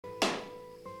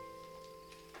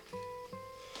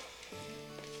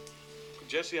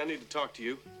Jesse, I need to talk to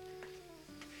you.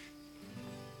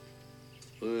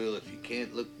 Well, if you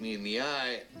can't look me in the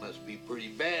eye, it must be pretty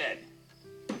bad.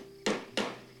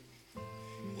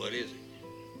 What is it?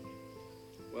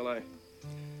 Well, I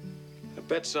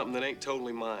bet something that ain't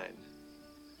totally mine.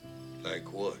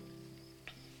 Like what?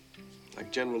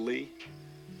 Like General Lee.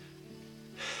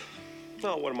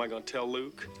 No, what am I gonna tell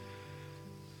Luke?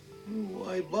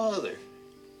 Why bother?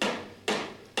 You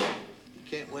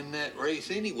can't win that race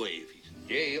anyway if he's in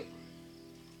jail.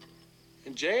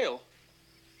 In jail?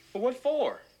 Well, what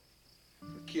for?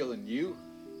 For killing you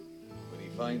when he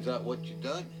finds out what you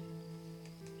done.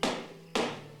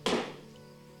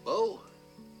 Bo,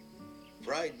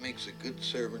 pride makes a good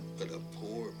servant, but a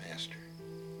poor master.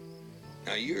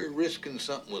 Now, you're risking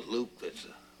something with Luke that's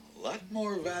a lot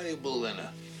more valuable than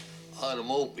an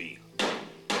automobile.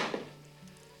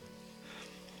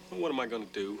 Well, what am I gonna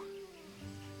do?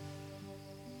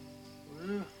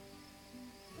 Well,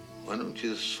 why don't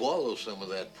you swallow some of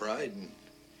that pride and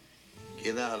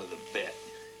get out of the bet?